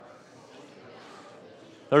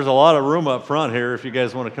There's a lot of room up front here if you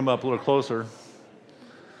guys want to come up a little closer.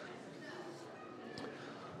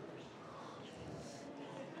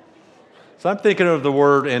 So I'm thinking of the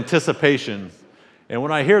word anticipation. And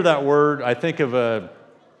when I hear that word, I think of a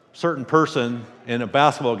certain person in a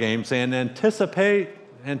basketball game saying, anticipate.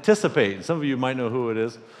 And some of you might know who it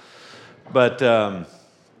is. But, there's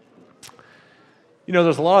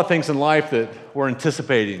a lot of things in life that we're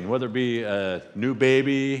anticipating, whether it be a new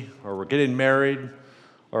baby, or we're getting married,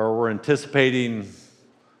 or we're anticipating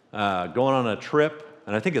going on a trip.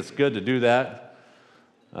 And I think it's good to do that.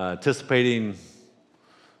 Anticipating,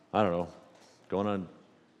 coming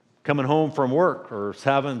home from work, or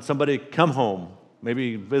having somebody come home,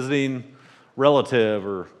 maybe visiting relative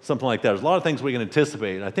or something like that. There's a lot of things we can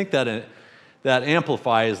anticipate. I think that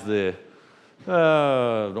amplifies the,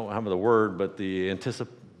 I don't have the word, but it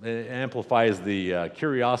amplifies the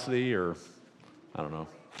curiosity, or I don't know.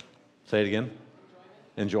 Say it again.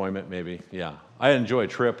 Enjoyment, maybe. Yeah. I enjoy a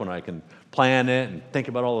trip when I can plan it and think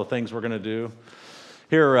about all the things we're going to do.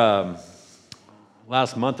 Here,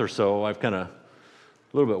 last month or so, I've kind of a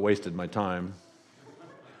little bit wasted my time.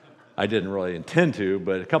 I didn't really intend to,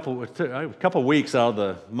 but a couple weeks out of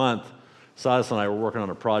the month, Silas and I were working on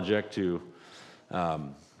a project to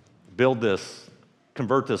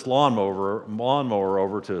convert this lawnmower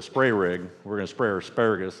over to a spray rig. We're going to spray our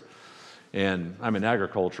asparagus, and I'm in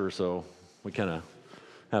agriculture, so we kind of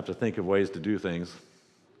have to think of ways to do things.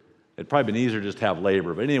 It'd probably been easier just to have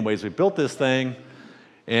labor, but anyways, we built this thing.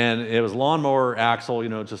 And it was lawnmower axle,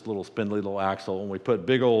 just a little spindly little axle. And we put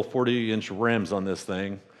big old 40-inch rims on this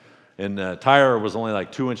thing. And the tire was only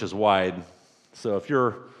like 2 inches wide. So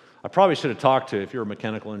I probably should have talked to, if you're a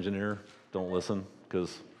mechanical engineer, don't listen,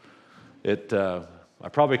 because I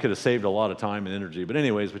probably could have saved a lot of time and energy. But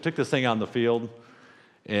anyways, we took this thing out in the field,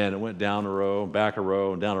 and it went down a row, back a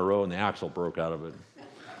row, and down a row, and the axle broke out of it.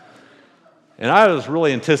 And I was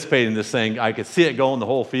really anticipating this thing. I could see it going the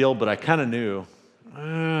whole field, but I kind of knew,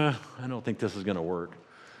 I don't think this is going to work.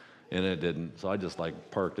 And it didn't. So I just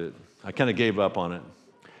parked it. I kind of gave up on it.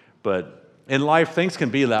 But in life, things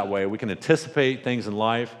can be that way. We can anticipate things in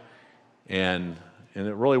life, and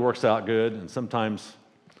it really works out good. And sometimes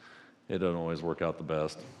it doesn't always work out the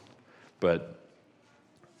best. But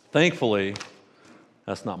thankfully,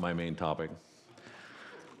 that's not my main topic.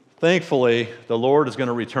 Thankfully, the Lord is going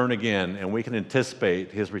to return again, and we can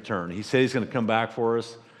anticipate his return. He said he's going to come back for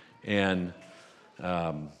us, and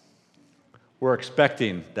we're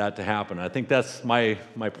expecting that to happen. I think that's my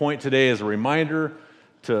point today, is a reminder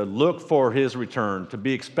to look for his return, to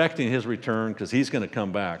be expecting his return, because he's going to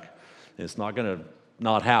come back. It's not going to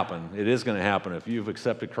not happen. It is going to happen. If you've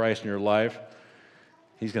accepted Christ in your life,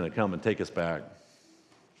 he's going to come and take us back.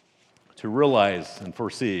 To realize and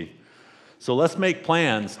foresee. So let's make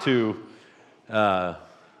plans to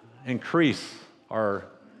increase our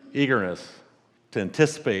eagerness to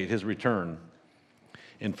anticipate his return.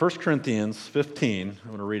 In 1 Corinthians 15, I'm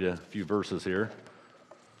going to read a few verses here.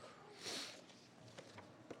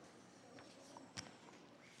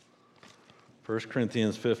 1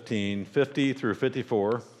 Corinthians 15, 50 through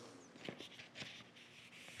 54.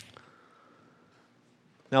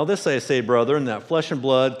 Now this I say, brethren, that flesh and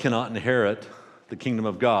blood cannot inherit the kingdom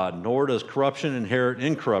of God, nor does corruption inherit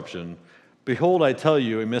incorruption. Behold, I tell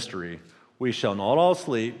you a mystery. We shall not all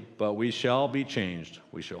sleep, but we shall be changed.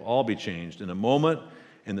 We shall all be changed in a moment,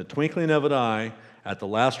 in the twinkling of an eye, at the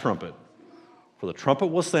last trumpet. For the trumpet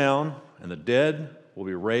will sound, and the dead will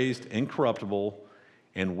be raised incorruptible,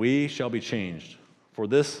 and we shall be changed. For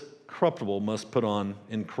this corruptible must put on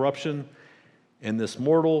incorruption, and this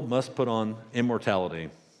mortal must put on immortality.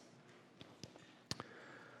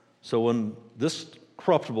 So when this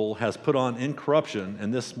corruptible has put on incorruption,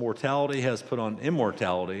 and this mortality has put on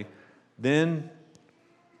immortality, then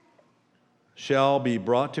shall be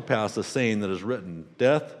brought to pass the saying that is written,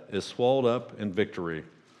 death is swallowed up in victory.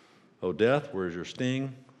 O death, where's your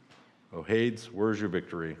sting? O Hades, where's your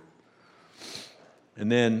victory?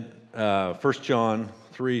 And then 1 John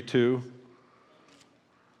 3:2.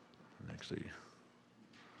 Actually,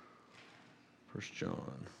 1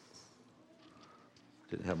 John.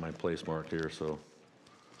 Didn't have my place marked here, so.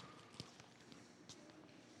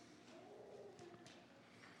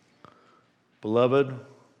 Beloved,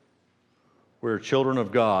 we're children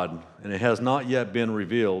of God, and it has not yet been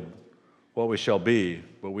revealed what we shall be,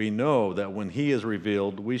 but we know that when he is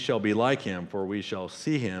revealed, we shall be like him, for we shall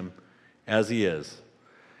see him as he is.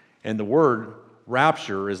 And the word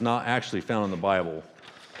rapture is not actually found in the Bible,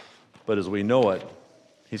 but as we know it,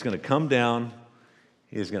 he's going to come down,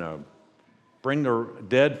 he's going to bring the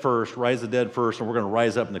dead first, rise the dead first, and we're going to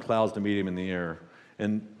rise up in the clouds to meet him in the air.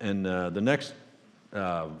 And the next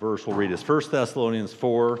verse we'll read is 1 Thessalonians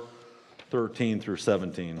 4, 13 through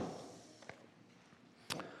 17.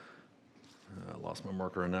 I lost my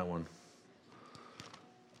marker on that one.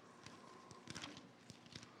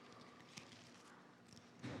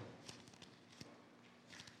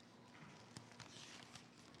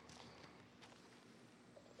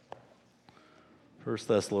 First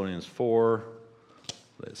Thessalonians 4,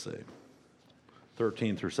 what did I say?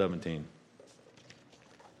 13 through 17.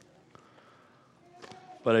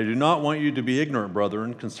 But I do not want you to be ignorant,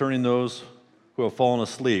 brethren, concerning those who have fallen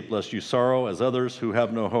asleep, lest you sorrow as others who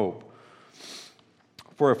have no hope.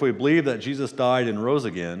 For if we believe that Jesus died and rose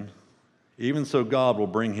again, even so God will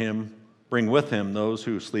bring with him those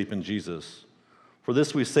who sleep in Jesus. For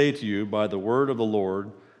this we say to you by the word of the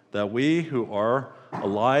Lord, that we who are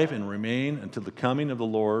alive and remain until the coming of the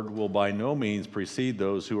Lord will by no means precede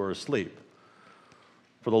those who are asleep.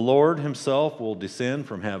 For the Lord himself will descend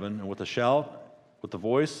from heaven, and with a shout, with the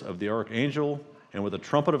voice of the archangel, and with the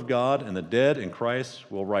trumpet of God, and the dead in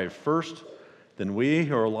Christ will rise first. Then we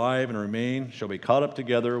who are alive and remain shall be caught up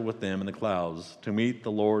together with them in the clouds to meet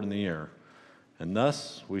the Lord in the air. And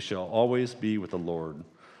thus we shall always be with the Lord.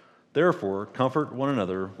 Therefore, comfort one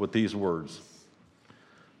another with these words.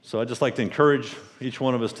 So I'd just like to encourage each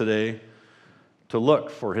one of us today to look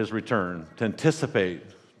for his return, to anticipate,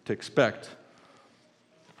 to expect.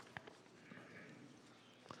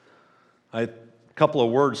 A couple of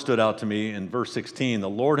words stood out to me in verse 16. The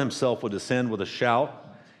Lord himself will descend with a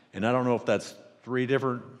shout, and I don't know if that's three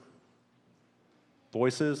different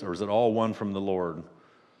voices, or is it all one from the Lord?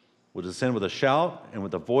 Will descend with a shout, and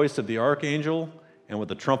with the voice of the archangel, and with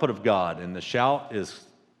the trumpet of God. And the shout is,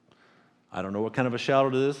 I don't know what kind of a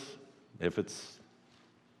shout it is. If it's,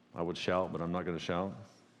 I would shout, but I'm not going to shout.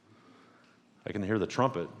 I can hear the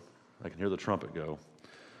trumpet. I can hear the trumpet go.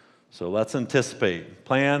 So let's anticipate,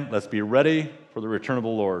 plan, let's be ready for the return of the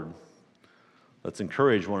Lord. Let's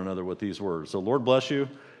encourage one another with these words. So Lord bless you,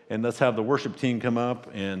 and let's have the worship team come up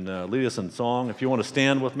and lead us in song. If you want to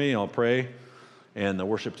stand with me, I'll pray, and the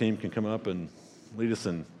worship team can come up and lead us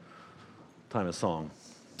in time of song.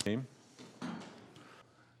 Team.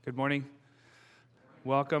 Good morning.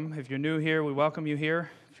 Welcome. If you're new here, we welcome you here.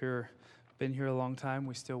 If you've been here a long time,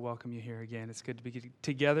 we still welcome you here again. It's good to be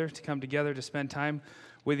together, to come together, to spend time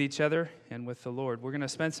with each other and with the Lord. We're going to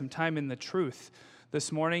spend some time in the truth.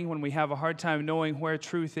 This morning, when we have a hard time knowing where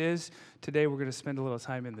truth is, today we're going to spend a little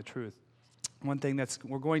time in the truth. One thing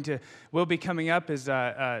will be coming up is,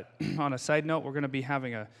 on a side note, we're going to be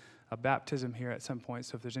having a baptism here at some point.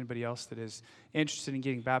 So if there's anybody else that is interested in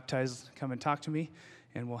getting baptized, come and talk to me,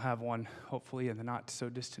 and we'll have one hopefully in the not so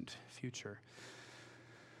distant future.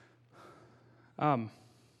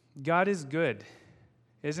 God is good.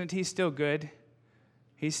 Isn't he still good?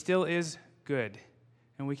 He still is good,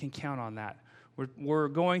 and we can count on that. We're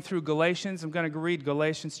going through Galatians. I'm going to read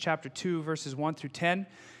Galatians chapter 2, verses 1 through 10,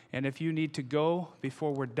 and if you need to go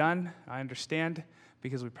before we're done, I understand,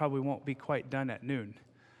 because we probably won't be quite done at noon.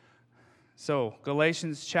 So,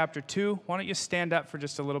 Galatians chapter 2, why don't you stand up for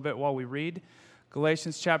just a little bit while we read?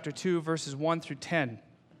 Galatians chapter 2, verses 1 through 10.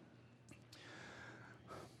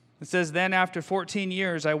 It says, Then after 14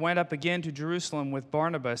 years I went up again to Jerusalem with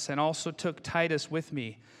Barnabas, and also took Titus with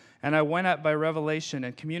me. And I went up by revelation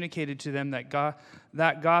and communicated to them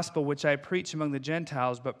that gospel which I preach among the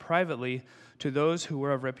Gentiles, but privately to those who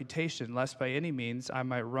were of reputation, lest by any means I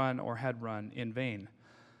might run or had run in vain.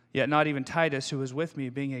 Yet not even Titus, who was with me,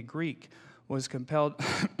 being a Greek, was compelled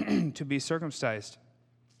to be circumcised.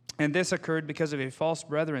 And this occurred because of a false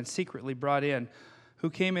brethren secretly brought in,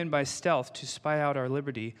 who came in by stealth to spy out our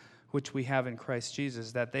liberty, which we have in Christ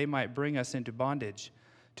Jesus, that they might bring us into bondage,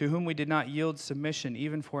 to whom we did not yield submission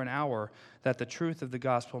even for an hour, that the truth of the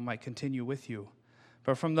gospel might continue with you.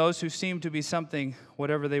 But from those who seemed to be something,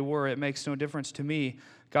 whatever they were, it makes no difference to me.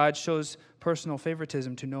 God shows personal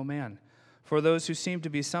favoritism to no man. For those who seemed to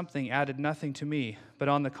be something added nothing to me, but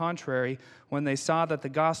on the contrary, when they saw that the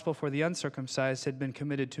gospel for the uncircumcised had been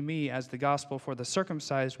committed to me, as the gospel for the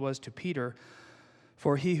circumcised was to Peter,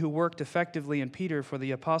 for he who worked effectively in Peter for the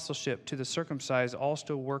apostleship to the circumcised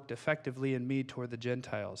also worked effectively in me toward the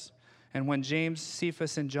Gentiles. And when James,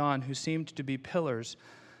 Cephas, and John, who seemed to be pillars,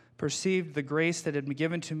 perceived the grace that had been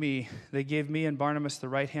given to me, they gave me and Barnabas the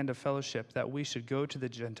right hand of fellowship, that we should go to the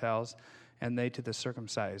Gentiles, and they to the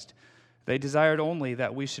circumcised. They desired only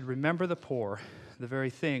that we should remember the poor, the very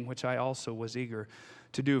thing which I also was eager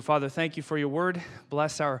to do. Father, thank you for your word.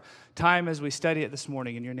 Bless our time as we study it this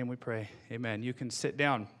morning. In your name we pray. Amen. You can sit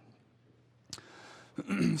down.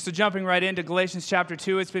 So jumping right into Galatians chapter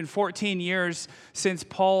 2, it's been 14 years since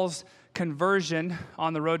Paul's conversion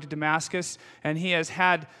on the road to Damascus, and he has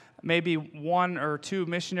had maybe 1 or 2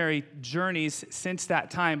 missionary journeys since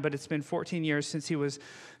that time, but it's been 14 years since he was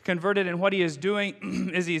converted. And what he is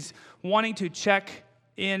doing is he's wanting to check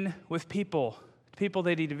in with people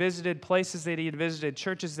that he'd visited, places that he had visited,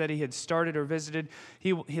 churches that he had started or visited.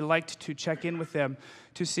 He liked to check in with them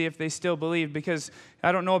to see if they still believed. Because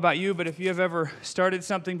I don't know about you, but if you have ever started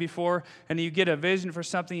something before and you get a vision for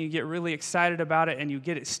something, you get really excited about it and you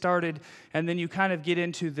get it started, and then you kind of get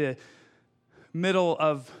into the middle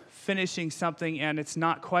of finishing something and it's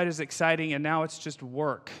not quite as exciting, and now it's just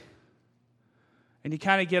work. And you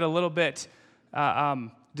kind of get a little bit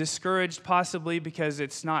discouraged, possibly because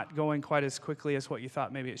it's not going quite as quickly as what you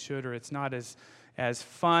thought maybe it should, or it's not as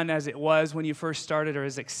fun as it was when you first started, or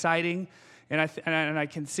as exciting. And I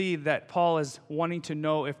can see that Paul is wanting to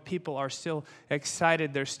know if people are still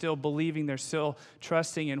excited, they're still believing, they're still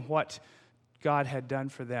trusting in what God had done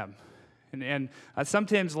for them. And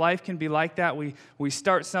sometimes life can be like that. We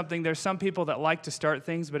start something. There's some people that like to start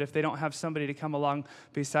things, but if they don't have somebody to come along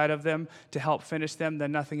beside of them to help finish them,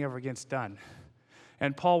 then nothing ever gets done.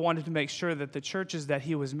 And Paul wanted to make sure that the churches that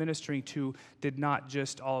he was ministering to did not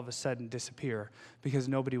just all of a sudden disappear because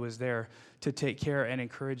nobody was there to take care and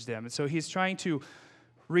encourage them. And so he's trying to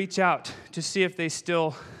reach out to see if they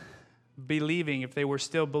still believing, if they were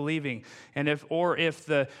still believing, and if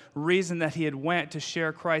the reason that he had went to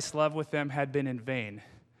share Christ's love with them had been in vain.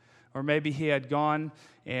 Or maybe he had gone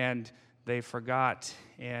and they forgot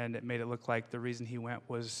and it made it look like the reason he went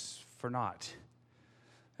was for naught.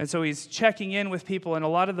 And so he's checking in with people, and a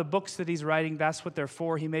lot of the books that he's writing, that's what they're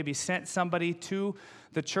for. He maybe sent somebody to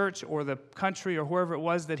the church or the country or wherever it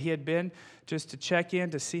was that he had been just to check in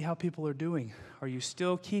to see how people are doing. Are you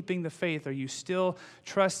still keeping the faith? Are you still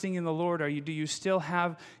trusting in the Lord? Do you still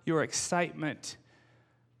have your excitement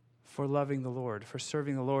for loving the Lord, for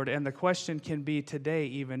serving the Lord? And the question can be today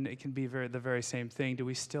even, it can be the very same thing. Do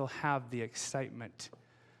we still have the excitement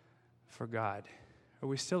for God? Are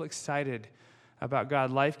we still excited about God?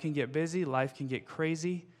 Life can get busy, life can get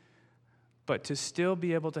crazy, but to still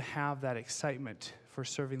be able to have that excitement for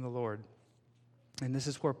serving the Lord. And this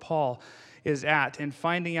is where Paul is at in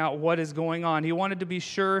finding out what is going on. He wanted to be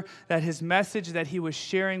sure that his message that he was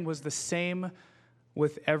sharing was the same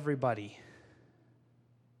with everybody.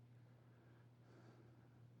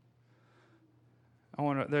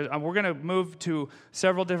 We're going to move to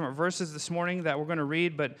several different verses this morning that we're going to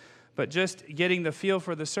read, but just getting the feel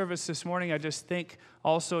for the service this morning, I just think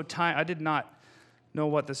also time, I did not know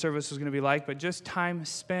what the service was going to be like, but just time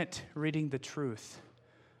spent reading the truth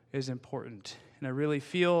is important. And I really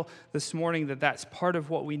feel this morning that that's part of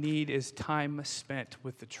what we need is time spent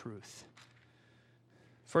with the truth.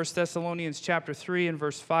 1 Thessalonians chapter 3 and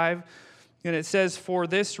verse 5, and it says, "For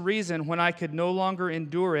this reason, when I could no longer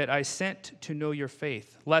endure it, I sent to know your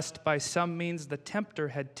faith, lest by some means the tempter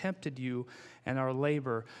had tempted you, and our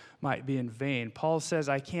labor might be in vain." Paul says,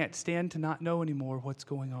 I can't stand to not know anymore what's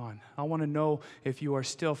going on. I want to know if you are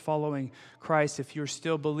still following Christ, if you're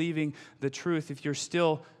still believing the truth, if you're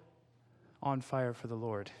still on fire for the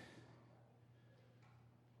Lord.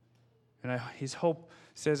 And I hope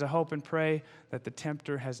and pray that the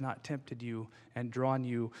tempter has not tempted you and drawn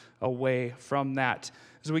you away from that.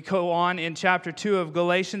 As we go on in chapter 2 of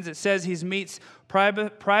Galatians, it says he meets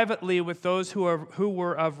privately with those who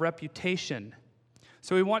were of reputation.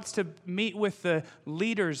 So he wants to meet with the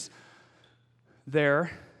leaders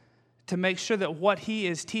there to make sure that what he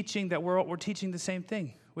is teaching, that we're teaching the same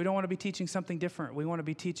thing. We don't want to be teaching something different. We want to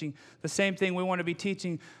be teaching the same thing. We want to be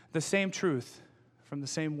teaching the same truth from the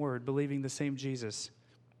same word, believing the same Jesus.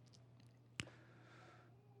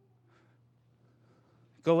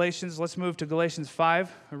 Galatians, let's move to Galatians 5.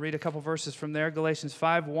 I'll read a couple verses from there. Galatians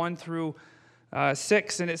 5, 1 through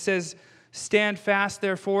 6, and it says, "Stand fast,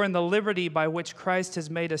 therefore, in the liberty by which Christ has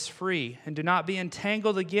made us free, and do not be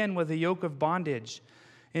entangled again with the yoke of bondage.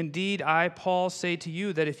 Indeed, I, Paul, say to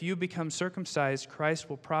you that if you become circumcised, Christ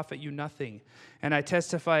will profit you nothing. And I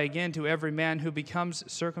testify again to every man who becomes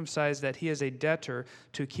circumcised that he is a debtor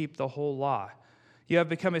to keep the whole law. You have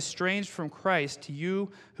become estranged from Christ, you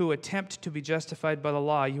who attempt to be justified by the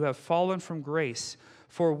law. You have fallen from grace.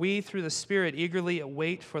 For we, through the Spirit, eagerly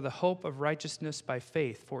await for the hope of righteousness by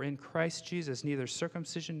faith. For in Christ Jesus neither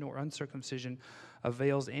circumcision nor uncircumcision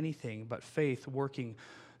avails anything, but faith working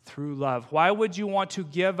through love." Why would you want to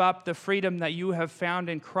give up the freedom that you have found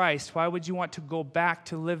in Christ? Why would you want to go back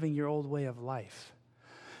to living your old way of life?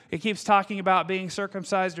 It keeps talking about being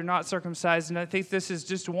circumcised or not circumcised, and I think this is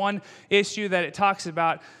just one issue that it talks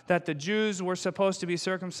about, that the Jews were supposed to be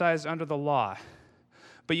circumcised under the law.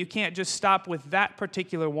 But you can't just stop with that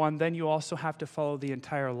particular one, then you also have to follow the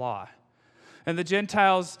entire law. And the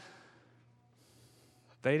Gentiles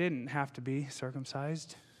They didn't have to be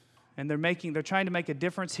circumcised. And they're trying to make a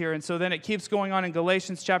difference here. And so then it keeps going on in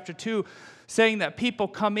Galatians chapter 2, saying that people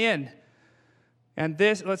come in. And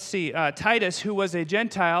this, Titus, who was a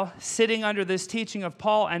Gentile, sitting under this teaching of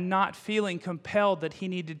Paul and not feeling compelled that he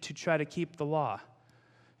needed to try to keep the law.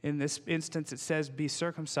 In this instance, it says be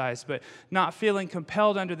circumcised, but not feeling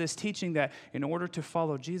compelled under this teaching that in order to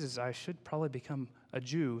follow Jesus, I should probably become a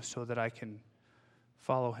Jew so that I can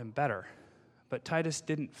follow him better. But Titus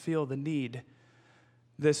didn't feel the need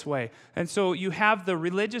this way. And so you have the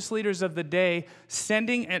religious leaders of the day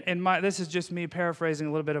sending, this is just me paraphrasing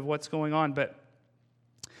a little bit of what's going on,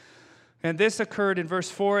 and this occurred in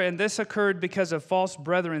verse 4, and this occurred because of false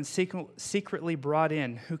brethren secretly brought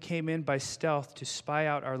in, who came in by stealth to spy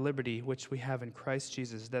out our liberty, which we have in Christ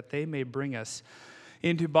Jesus, that they may bring us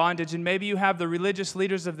into bondage. And maybe you have the religious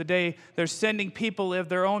leaders of the day, they're sending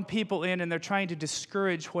their own people in, and they're trying to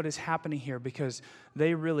discourage what is happening here because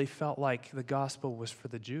they really felt like the gospel was for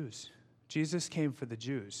the Jews. Jesus came for the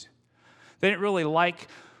Jews. They didn't really like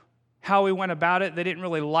how he went about it. They didn't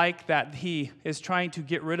really like that he is trying to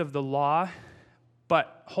get rid of the law.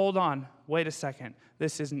 But hold on, wait a second.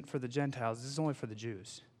 This isn't for the Gentiles. This is only for the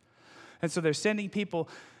Jews. And so they're sending people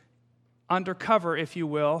undercover, if you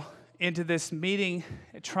will, into this meeting,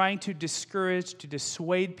 trying to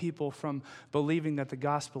dissuade people from believing that the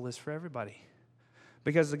gospel is for everybody.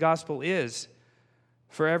 Because the gospel is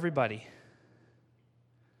for everybody.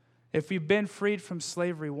 If you've been freed from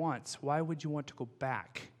slavery once, why would you want to go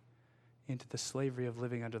back into the slavery of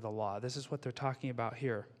living under the law? This is what they're talking about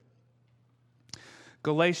here.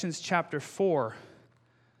 Galatians chapter 4,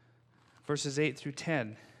 verses 8 through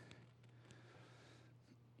 10.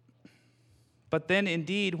 But then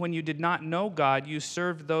indeed, when you did not know God, you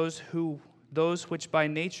served those which by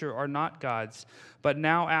nature are not God's. But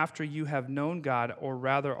now after you have known God, or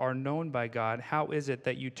rather are known by God, how is it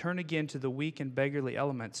that you turn again to the weak and beggarly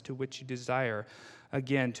elements to which you desire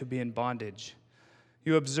again to be in bondage?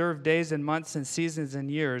 You observe days and months and seasons and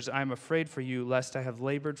years. I am afraid for you, lest I have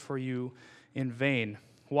labored for you in vain.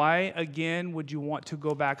 Why, again, would you want to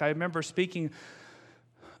go back? I remember speaking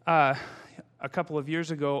a couple of years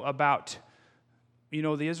ago about,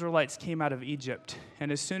 the Israelites came out of Egypt,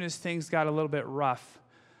 and as soon as things got a little bit rough,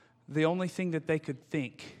 the only thing that they could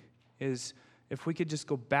think is, if we could just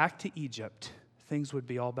go back to Egypt, things would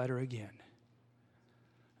be all better again.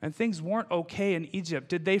 And things weren't okay in Egypt.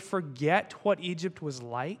 Did they forget what Egypt was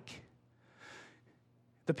like?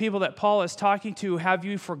 The people that Paul is talking to, have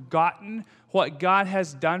you forgotten what God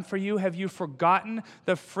has done for you? Have you forgotten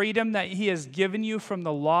the freedom that he has given you from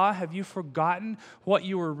the law? Have you forgotten what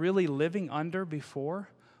you were really living under before?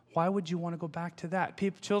 Why would you want to go back to that?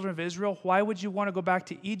 Children of Israel, why would you want to go back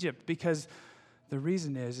to Egypt? Because the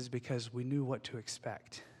reason is because we knew what to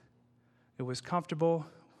expect. It was comfortable.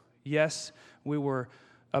 Yes, we were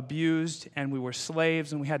abused and we were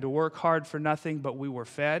slaves and we had to work hard for nothing, but we were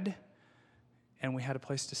fed and we had a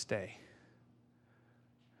place to stay.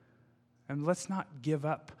 And let's not give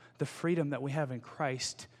up the freedom that we have in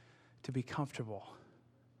Christ to be comfortable.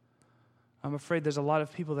 I'm afraid there's a lot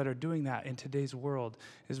of people that are doing that in today's world,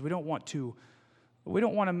 is we don't want to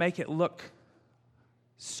make it look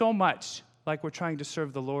so much like we're trying to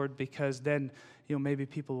serve the Lord, because then maybe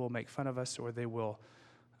people will make fun of us, or they will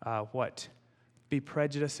be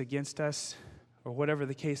prejudiced against us, or whatever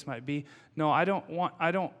the case might be. No, I don't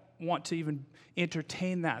want to even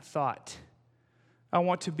entertain that thought. I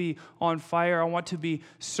want to be on fire. I want to be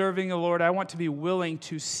serving the Lord. I want to be willing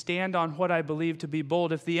to stand on what I believe to be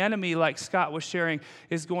bold. If the enemy, like Scott was sharing,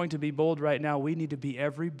 is going to be bold right now, we need to be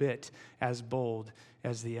every bit as bold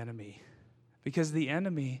as the enemy. Because the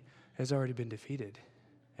enemy has already been defeated,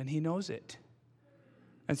 and he knows it.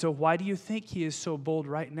 And so why do you think he is so bold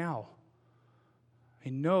right now?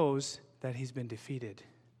 He knows that he's been defeated.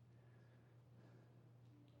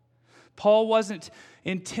 Paul wasn't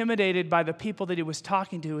intimidated by the people that he was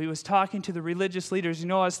talking to. He was talking to the religious leaders. I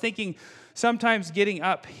was thinking sometimes getting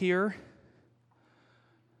up here,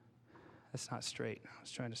 that's not straight. I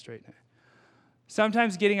was trying to straighten it.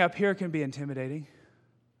 Sometimes getting up here can be intimidating.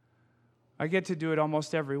 I get to do it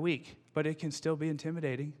almost every week, but it can still be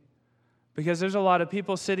intimidating because there's a lot of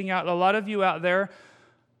people sitting out. A lot of you out there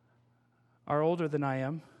are older than I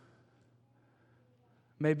am.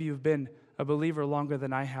 Maybe you've been a believer longer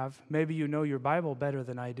than I have. Maybe you know your Bible better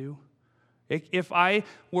than I do. If I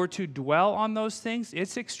were to dwell on those things,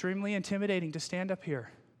 it's extremely intimidating to stand up here.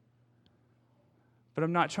 But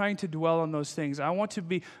I'm not trying to dwell on those things. I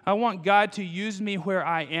want God to use me where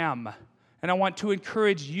I am. And I want to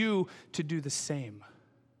encourage you to do the same.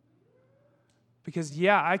 Because,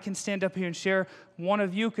 yeah, I can stand up here and share. One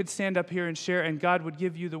of you could stand up here and share, and God would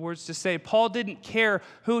give you the words to say. Paul didn't care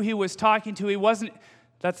who he was talking to.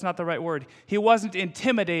 That's not the right word. He wasn't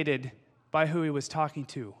intimidated by who he was talking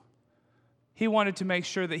to. He wanted to make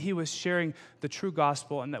sure that he was sharing the true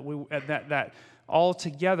gospel, and that all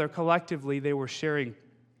together, collectively, they were sharing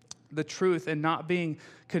the truth and not being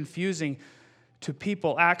confusing to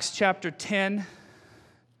people. Acts chapter 10,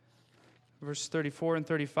 verse 34 and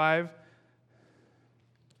 35.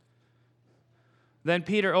 Then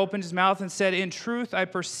Peter opened his mouth and said, "In truth, I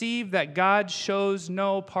perceive that God shows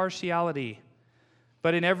no partiality,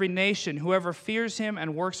 but in every nation, whoever fears him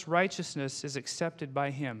and works righteousness is accepted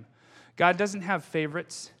by him." God doesn't have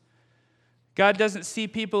favorites. God doesn't see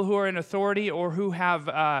people who are in authority or who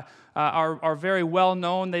are very well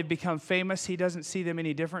known. They've become famous. He doesn't see them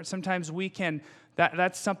any different. Sometimes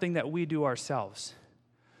that's something that we do ourselves.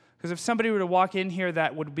 Because if somebody were to walk in here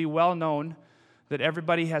that would be well known, that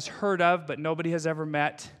everybody has heard of but nobody has ever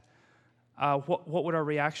met, what would our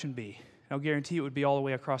reaction be? I'll guarantee it would be all the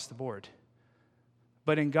way across the board.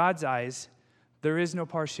 But in God's eyes, there is no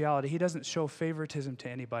partiality. He doesn't show favoritism to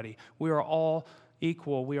anybody. We are all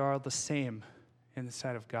equal. We are all the same in the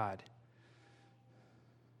sight of God.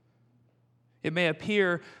 It may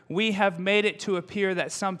appear, we have made it to appear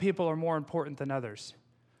that some people are more important than others.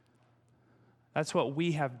 That's what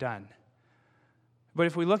we have done. But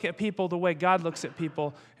if we look at people the way God looks at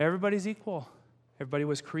people, everybody's equal. Everybody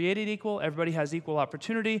was created equal. Everybody has equal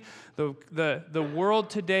opportunity. The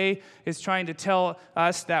world today is trying to tell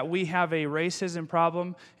us that we have a racism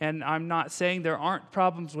problem, and I'm not saying there aren't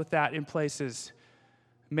problems with that in places,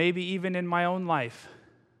 maybe even in my own life.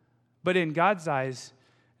 But in God's eyes,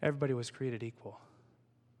 everybody was created equal.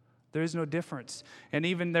 There is no difference. And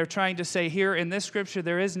even they're trying to say here in this scripture,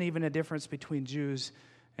 there isn't even a difference between Jews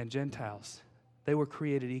and Gentiles. They were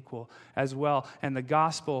created equal as well. And the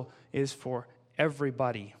gospel is for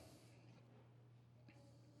everybody.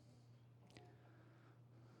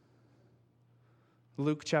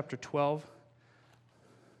 Luke chapter 12,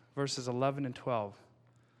 verses 11 and 12.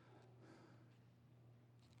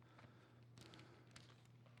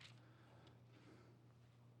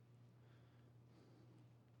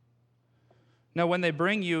 Now, when they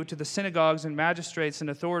bring you to the synagogues and magistrates and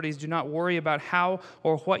authorities, do not worry about how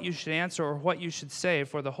or what you should answer or what you should say,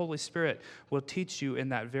 for the Holy Spirit will teach you in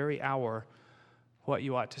that very hour what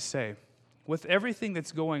you ought to say. With everything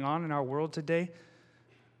that's going on in our world today,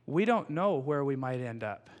 we don't know where we might end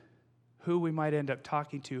up, who we might end up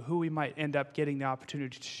talking to, who we might end up getting the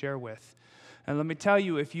opportunity to share with. And let me tell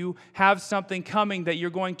you, if you have something coming that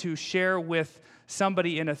you're going to share with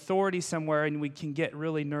somebody in authority somewhere, and we can get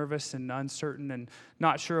really nervous and uncertain and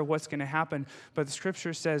not sure what's going to happen, but the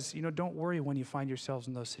scripture says, don't worry when you find yourselves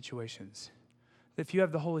in those situations. If you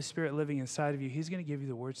have the Holy Spirit living inside of you, He's going to give you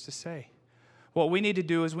the words to say. What we need to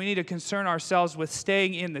do is we need to concern ourselves with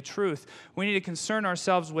staying in the truth. We need to concern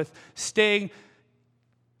ourselves with staying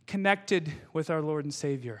connected with our Lord and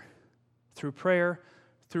Savior through prayer,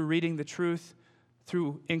 through reading the truth,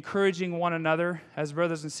 through encouraging one another as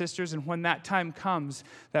brothers and sisters, and when that time comes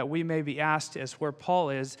that we may be asked, as where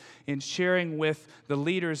Paul is, in sharing with the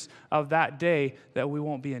leaders of that day, that we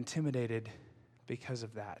won't be intimidated because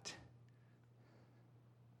of that.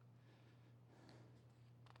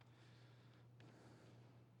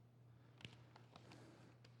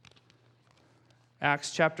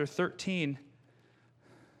 Acts chapter 13. I'm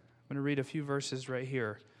going to read a few verses right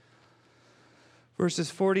here.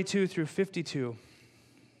 Verses 42 through 52.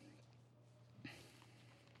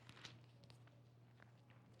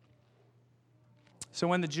 So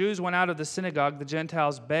when the Jews went out of the synagogue, the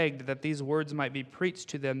Gentiles begged that these words might be preached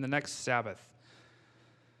to them the next Sabbath.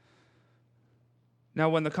 Now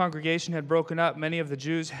when the congregation had broken up, many of the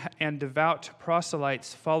Jews and devout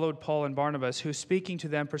proselytes followed Paul and Barnabas, who speaking to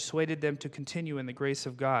them persuaded them to continue in the grace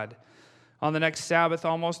of God. On the next Sabbath,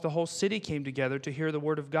 almost the whole city came together to hear the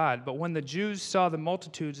word of God. But when the Jews saw the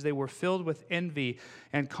multitudes, they were filled with envy,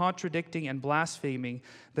 and contradicting and blaspheming,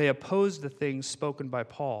 they opposed the things spoken by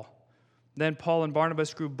Paul. Then Paul and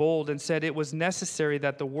Barnabas grew bold and said, "It was necessary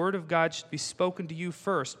that the word of God should be spoken to you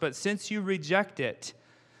first. But since you reject it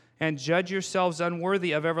and judge yourselves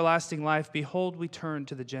unworthy of everlasting life, behold, we turn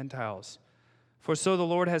to the Gentiles. For so the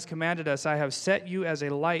Lord has commanded us, I have set you as a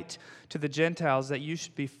light to the Gentiles, that you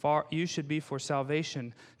should be for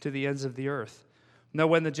salvation to the ends of the earth." Now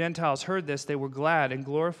when the Gentiles heard this, they were glad and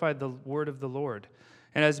glorified the word of the Lord.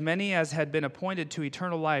 And as many as had been appointed to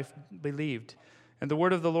eternal life believed. And the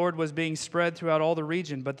word of the Lord was being spread throughout all the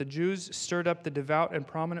region. But the Jews stirred up the devout and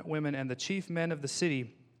prominent women, and the chief men of the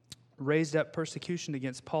city raised up persecution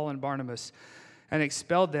against Paul and Barnabas, and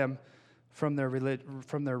expelled them from their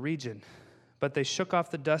region. But they shook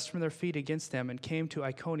off the dust from their feet against them and came to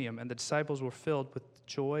Iconium, and the disciples were filled with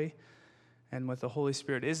joy and with the Holy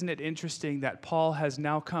Spirit. Isn't it interesting that Paul has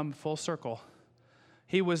now come full circle?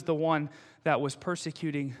 He was the one that was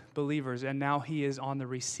persecuting believers, and now he is on the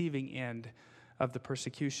receiving end of the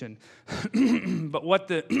persecution. But what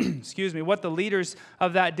the what the leaders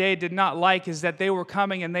of that day did not like is that they were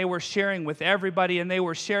coming and they were sharing with everybody, and they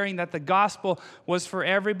were sharing that the gospel was for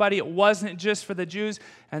everybody. It wasn't just for the Jews,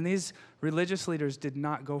 and these religious leaders did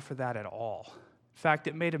not go for that at all. In fact,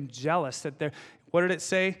 it made them jealous that what did it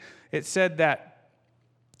say? It said that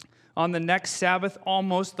on the next Sabbath,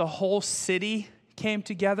 almost the whole city came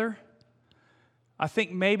together. I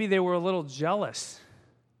think maybe they were a little jealous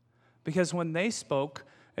because when they spoke,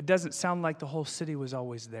 it doesn't sound like the whole city was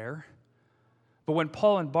always there. But when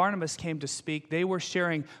Paul and Barnabas came to speak, they were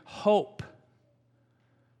sharing hope.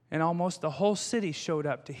 And almost the whole city showed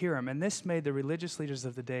up to hear him. And this made the religious leaders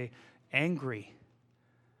of the day angry.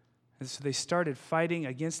 And so they started fighting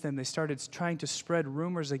against them. They started trying to spread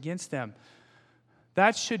rumors against them.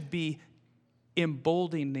 That should be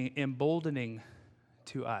emboldening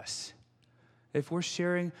to us. If we're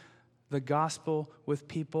sharing the gospel with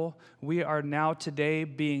people, we are now today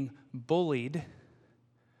being bullied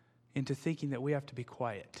into thinking that we have to be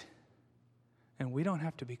quiet. And we don't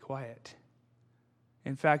have to be quiet.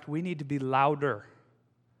 In fact, we need to be louder.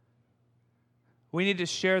 We need to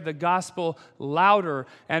share the gospel louder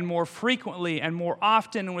and more frequently and more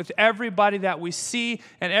often with everybody that we see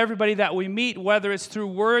and everybody that we meet, whether it's through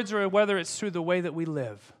words or whether it's through the way that we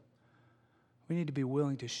live. We need to be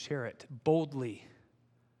willing to share it boldly.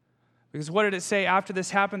 Because what did it say after this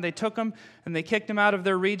happened? They took him and they kicked him out of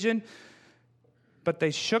their region, but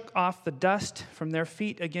they shook off the dust from their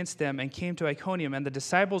feet against them and came to Iconium, and the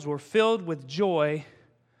disciples were filled with joy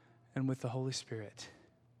and with the Holy Spirit.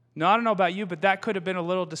 Now, I don't know about you, but that could have been a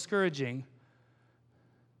little discouraging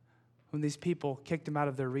when these people kicked him out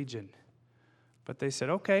of their region. But they said,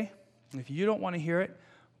 okay, if you don't want to hear it,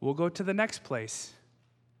 we'll go to the next place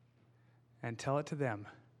and tell it to them.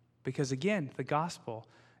 Because again, the gospel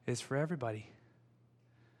is for everybody.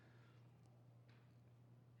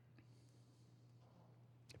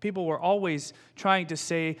 People were always trying to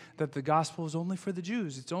say that the gospel is only for the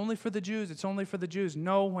Jews. It's only for the Jews. It's only for the Jews.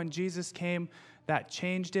 No, when Jesus came, that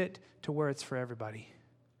changed it to where it's for everybody.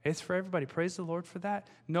 It's for everybody. Praise the Lord for that.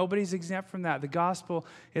 Nobody's exempt from that. The gospel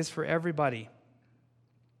is for everybody.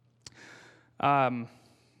 1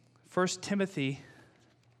 Timothy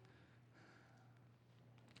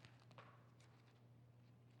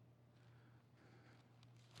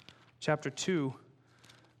chapter 2,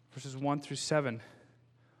 verses 1 through 7.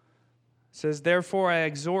 Says, therefore I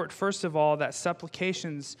exhort, first of all, that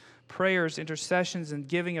supplications, prayers, intercessions, and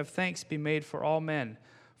giving of thanks be made for all men,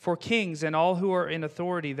 for kings and all who are in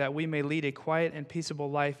authority, that we may lead a quiet and peaceable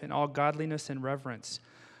life in all godliness and reverence.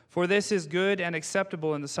 For this is good and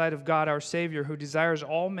acceptable in the sight of God our Savior, who desires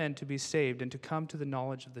all men to be saved and to come to the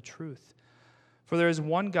knowledge of the truth. For there is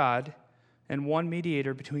one God and one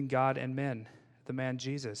mediator between God and men, the man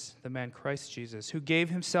Jesus, the man Christ Jesus, who gave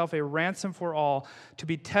himself a ransom for all, to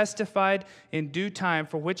be testified in due time,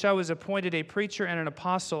 for which I was appointed a preacher and an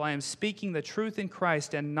apostle. I am speaking the truth in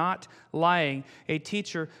Christ and not lying, a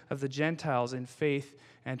teacher of the Gentiles in faith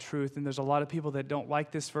and truth. And there's a lot of people that don't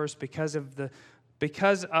like this verse because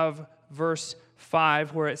of verse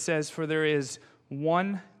 5, where it says, for there is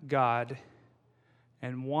one God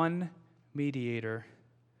and one mediator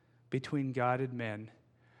between God and men,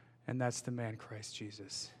 and that's the man Christ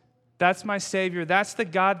Jesus. That's my Savior. That's the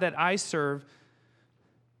God that I serve.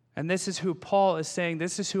 And this is who Paul is saying,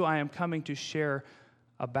 this is who I am coming to share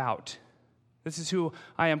about. This is who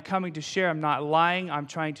I am coming to share. I'm not lying. I'm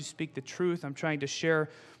trying to speak the truth. I'm trying to share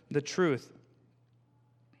the truth.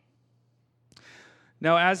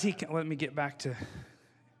 Now, let me get back to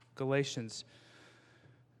Galatians.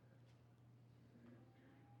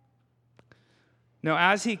 Now,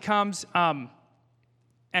 as he comes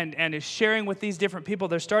and is sharing with these different people,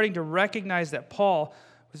 they're starting to recognize that Paul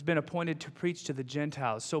has been appointed to preach to the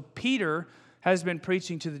Gentiles. So Peter has been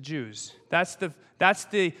preaching to the Jews. That's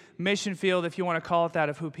the mission field, if you want to call it that,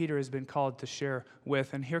 of who Peter has been called to share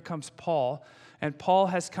with. And here comes Paul. And Paul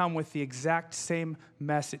has come with the exact same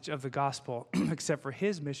message of the gospel, except for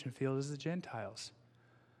his mission field is the Gentiles.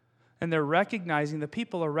 And the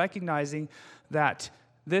people are recognizing that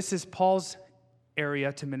this is Paul's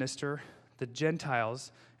area to minister, the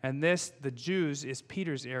Gentiles, and the Jews, is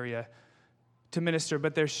Peter's area to minister,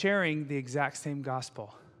 but they're sharing the exact same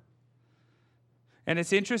gospel. And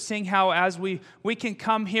it's interesting how as we can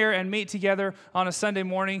come here and meet together on a Sunday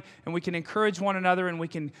morning, and we can encourage one another, and we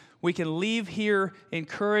can leave here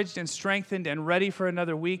encouraged and strengthened and ready for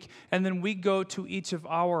another week, and then we go to each of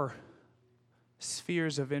our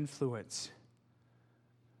spheres of influence.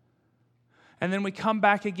 And then we come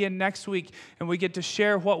back again next week and we get to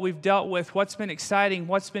share what we've dealt with, what's been exciting,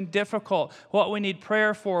 what's been difficult, what we need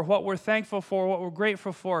prayer for, what we're thankful for, what we're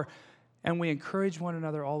grateful for. And we encourage one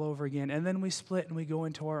another all over again. And then we split and we go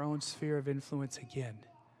into our own sphere of influence again.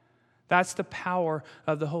 That's the power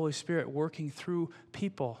of the Holy Spirit working through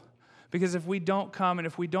people. Because if we don't come and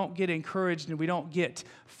if we don't get encouraged and we don't get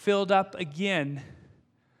filled up again,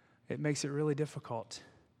 it makes it really difficult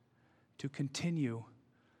to continue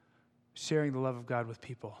sharing the love of God with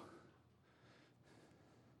people.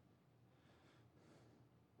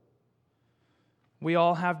 We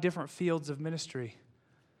all have different fields of ministry.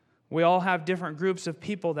 We all have different groups of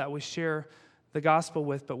people that we share the gospel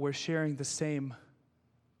with, but we're sharing the same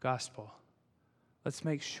gospel. Let's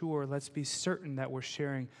make sure, let's be certain that we're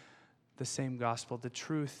sharing the same gospel, the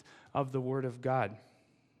truth of the Word of God.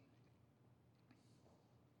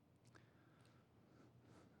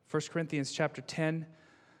 1 Corinthians chapter 10,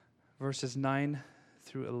 verses 9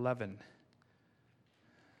 through 11.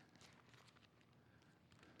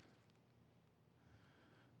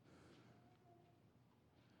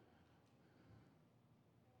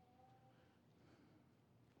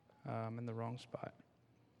 I'm in the wrong spot.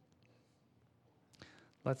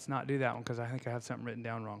 Let's not do that one because I think I have something written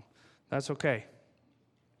down wrong. That's okay.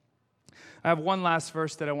 I have one last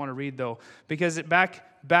verse that I want to read, though, because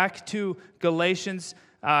back to Galatians,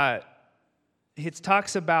 it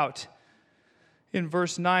talks about in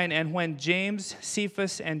verse 9, and when James,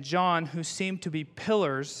 Cephas, and John, who seemed to be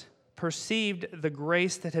pillars, perceived the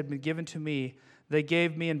grace that had been given to me, they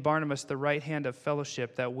gave me and Barnabas the right hand of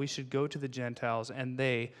fellowship that we should go to the Gentiles and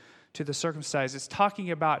they to the circumcised. It's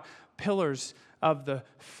talking about pillars of the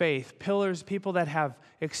faith, pillars, people that have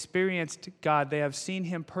experienced God. They have seen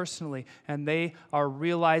Him personally, and they are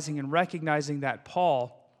realizing and recognizing that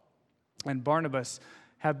Paul and Barnabas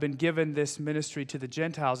have been given this ministry to the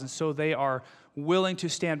Gentiles, and so they are willing to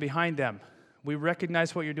stand behind them. We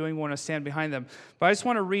recognize what you're doing, we want to stand behind them. But I just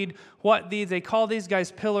want to read what they call these guys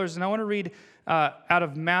pillars, and I want to read out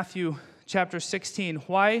of Matthew chapter 16,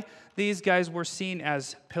 why these guys were seen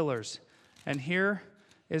as pillars. And here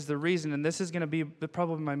is the reason, and this is going to be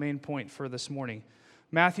probably my main point for this morning.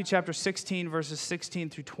 Matthew chapter 16, verses 16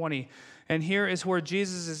 through 20. And here is where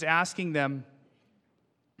Jesus is asking them,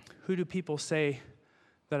 who do people say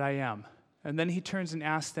that I am? And then he turns and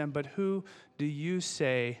asks them, but who do you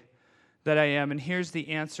say that I am? And here's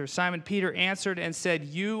the answer. Simon Peter answered and said,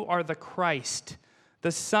 you are the Christ,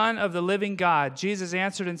 the Son of the living God. Jesus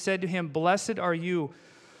answered and said to him, blessed are you,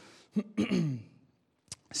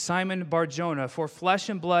 Simon Bar-Jonah, for flesh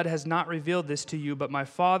and blood has not revealed this to you, but my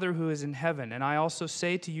Father who is in heaven. And I also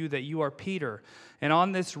say to you that you are Peter, and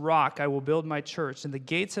on this rock I will build my church, and the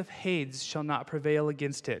gates of Hades shall not prevail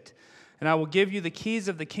against it. And I will give you the keys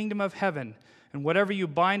of the kingdom of heaven, and whatever you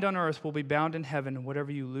bind on earth will be bound in heaven, and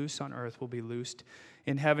whatever you loose on earth will be loosed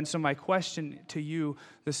in heaven. So my question to you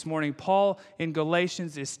this morning, Paul in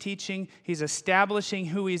Galatians is teaching, he's establishing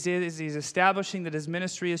who he is, he's establishing that his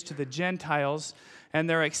ministry is to the Gentiles, and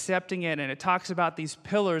they're accepting it, and it talks about these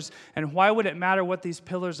pillars, and why would it matter what these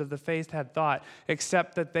pillars of the faith had thought,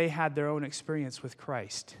 except that they had their own experience with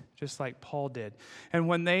Christ, just like Paul did. And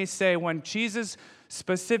when they say, when Jesus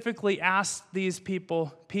specifically asked these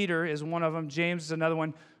people, Peter is one of them, James is another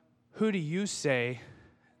one, who do you say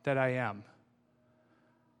that I am?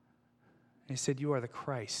 And he said, you are the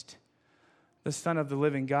Christ, the Son of the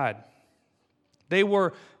living God. They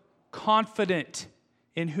were confident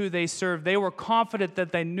in who they served. They were confident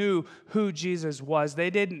that they knew who Jesus was. They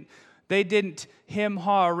didn't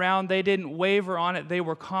hem-haw around. They didn't waver on it. They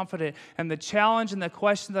were confident. And the challenge and the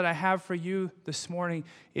question that I have for you this morning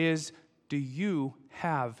is, do you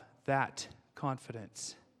have that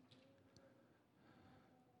confidence?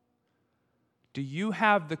 Do you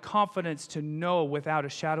have the confidence to know without a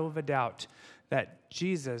shadow of a doubt that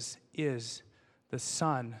Jesus is the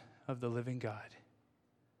Son of the living God?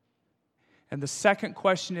 And the second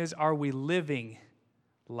question is, are we living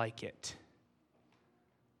like it?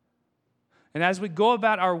 And as we go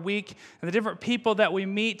about our week and the different people that we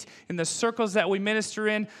meet in the circles that we minister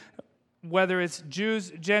in, whether it's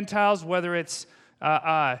Jews, Gentiles, whether it's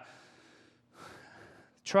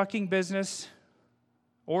trucking business,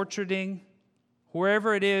 orcharding,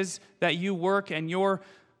 wherever it is that you work and your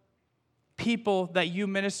people that you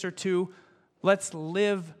minister to, let's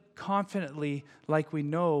live confidently like we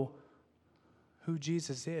know who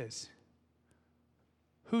Jesus is.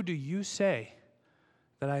 Who do you say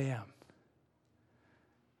that I am?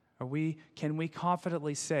 Can we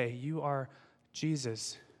confidently say, you are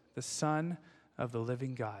Jesus, the Son of the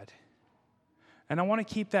living God? And I want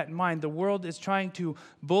to keep that in mind. The world is trying to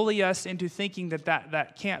bully us into thinking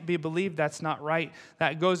that can't be believed. That's not right.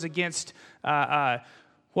 That goes against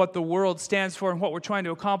what the world stands for and what we're trying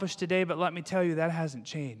to accomplish today. But let me tell you, that hasn't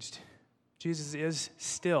changed. Jesus is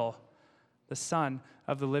still the Son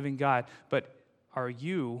of the living God. But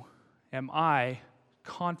am I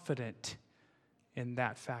confident in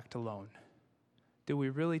that fact alone? Do we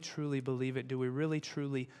really truly believe it? Do we really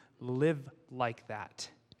truly live like that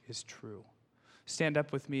is true? Stand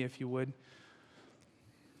up with me if you would.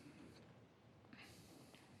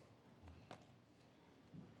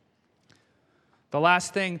 The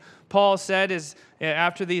last thing Paul said is,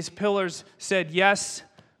 after these pillars said, yes,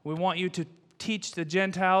 we want you to teach the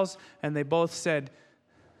Gentiles, and they both said,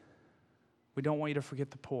 we don't want you to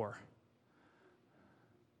forget the poor.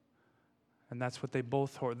 And that's what they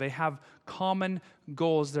both hold. They have common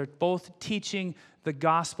goals. They're both teaching the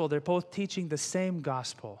gospel. They're both teaching the same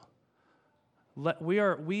gospel. We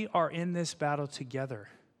are in this battle together.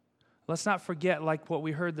 Let's not forget, like what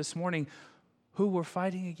we heard this morning, who we're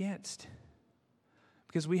fighting against.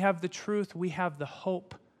 Because we have the truth, we have the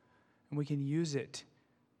hope, and we can use it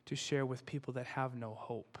to share with people that have no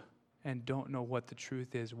hope and don't know what the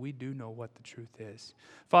truth is. We do know what the truth is.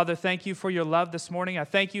 Father, thank you for your love this morning. I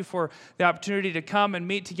thank you for the opportunity to come and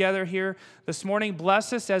meet together here this morning.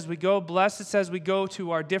 Bless us as we go. Bless us as we go to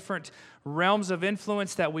our different realms of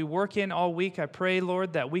influence that we work in all week. I pray,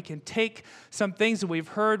 Lord, that we can take some things that we've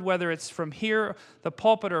heard, whether it's from here, the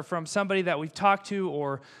pulpit, or from somebody that we've talked to,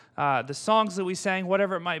 or the songs that we sang,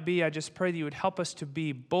 whatever it might be. I just pray that you would help us to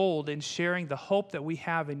be bold in sharing the hope that we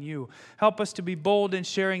have in you. Help us to be bold in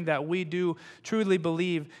sharing that we do truly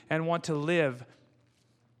believe and want to live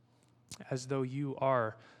as though you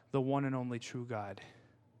are the one and only true God.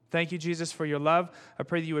 Thank you, Jesus, for your love. I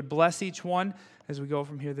pray that you would bless each one as we go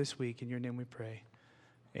from here this week. In your name we pray.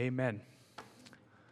 Amen.